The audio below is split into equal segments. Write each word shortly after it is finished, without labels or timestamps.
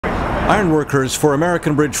Ironworkers for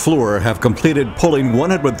American Bridge Fluor have completed pulling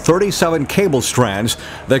 137 cable strands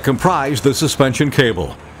that comprise the suspension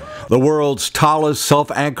cable. The world's tallest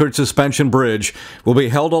self-anchored suspension bridge will be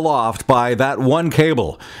held aloft by that one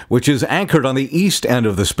cable, which is anchored on the east end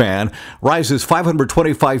of the span, rises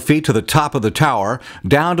 525 feet to the top of the tower,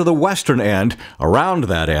 down to the western end, around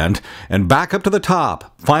that end, and back up to the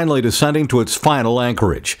top, finally descending to its final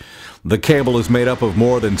anchorage. The cable is made up of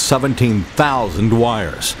more than 17,000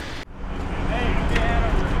 wires.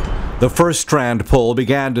 The first strand pull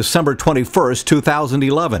began December 21,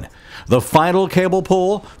 2011. The final cable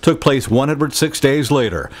pull took place 106 days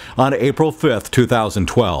later, on April 5,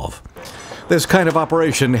 2012. This kind of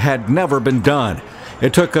operation had never been done.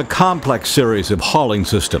 It took a complex series of hauling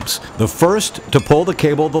systems. The first to pull the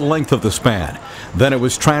cable the length of the span. Then it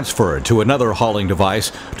was transferred to another hauling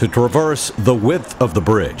device to traverse the width of the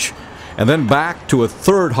bridge. And then back to a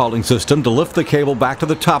third hauling system to lift the cable back to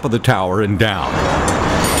the top of the tower and down.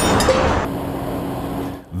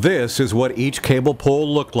 This is what each cable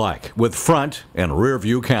pull looked like, with front and rear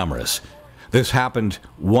view cameras. This happened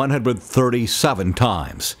 137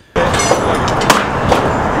 times.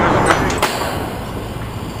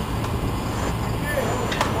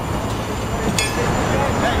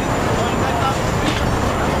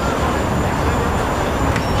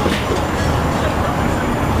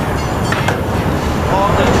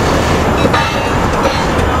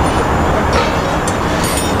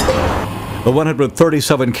 The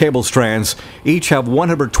 137 cable strands each have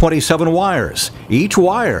 127 wires, each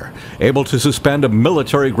wire able to suspend a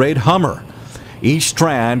military-grade Hummer. Each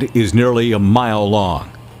strand is nearly a mile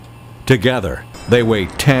long. Together, they weigh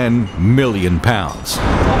 10 million pounds.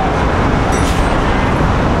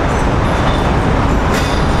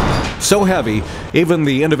 So heavy, even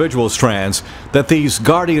the individual strands, that these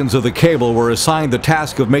guardians of the cable were assigned the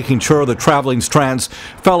task of making sure the traveling strands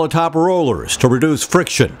fell atop rollers to reduce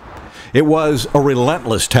friction. It was a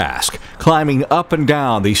relentless task, climbing up and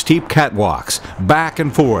down these steep catwalks, back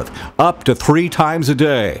and forth, up to 3 times a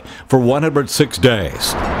day for 106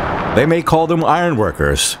 days. They may call them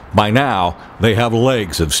ironworkers. By now, they have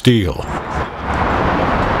legs of steel.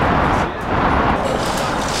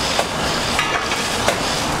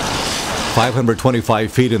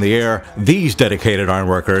 525 feet in the air, these dedicated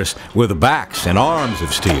ironworkers, with backs and arms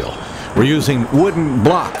of steel, were using wooden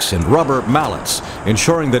blocks and rubber mallets,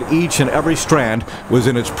 ensuring that each and every strand was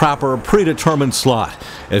in its proper predetermined slot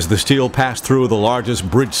as the steel passed through the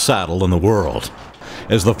largest bridge saddle in the world.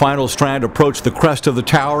 As the final strand approached the crest of the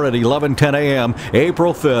tower at 11:10 a.m.,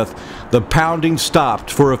 April 5th, the pounding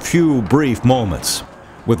stopped for a few brief moments.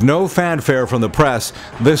 With no fanfare from the press,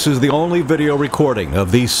 this is the only video recording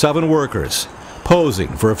of these 7 workers posing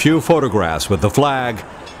for a few photographs with the flag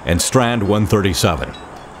and Strand 137.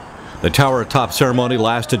 The tower top ceremony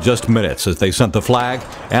lasted just minutes as they sent the flag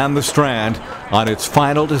and the strand on its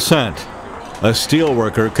final descent. A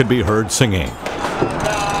steelworker could be heard singing.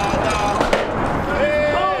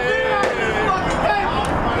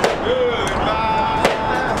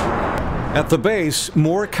 At the base,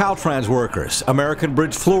 more Caltrans workers, American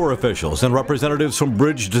Bridge Fluor officials, and representatives from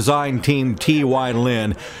Bridge Design Team T.Y.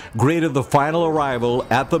 Lin greeted the final arrival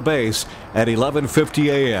at the base at 11:50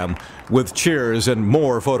 a.m. with cheers and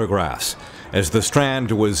more photographs. As the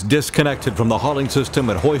strand was disconnected from the hauling system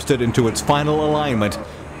and hoisted into its final alignment,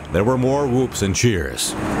 there were more whoops and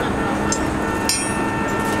cheers.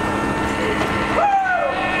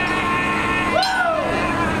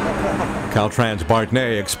 Caltrans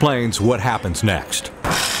Bartney explains what happens next.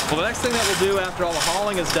 Well, the next thing that we'll do after all the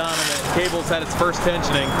hauling is done and the cable's had its first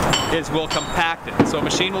tensioning is we'll compact it. So a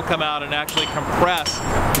machine will come out and actually compress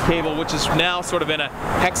the cable, which is now sort of in a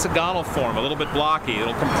hexagonal form, a little bit blocky.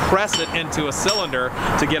 It'll compress it into a cylinder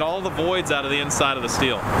to get all the voids out of the inside of the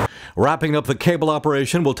steel. Wrapping up the cable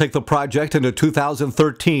operation will take the project into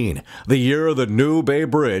 2013, the year the new Bay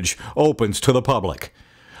Bridge opens to the public.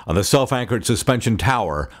 On the self-anchored suspension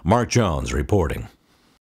tower, Mark Jones reporting.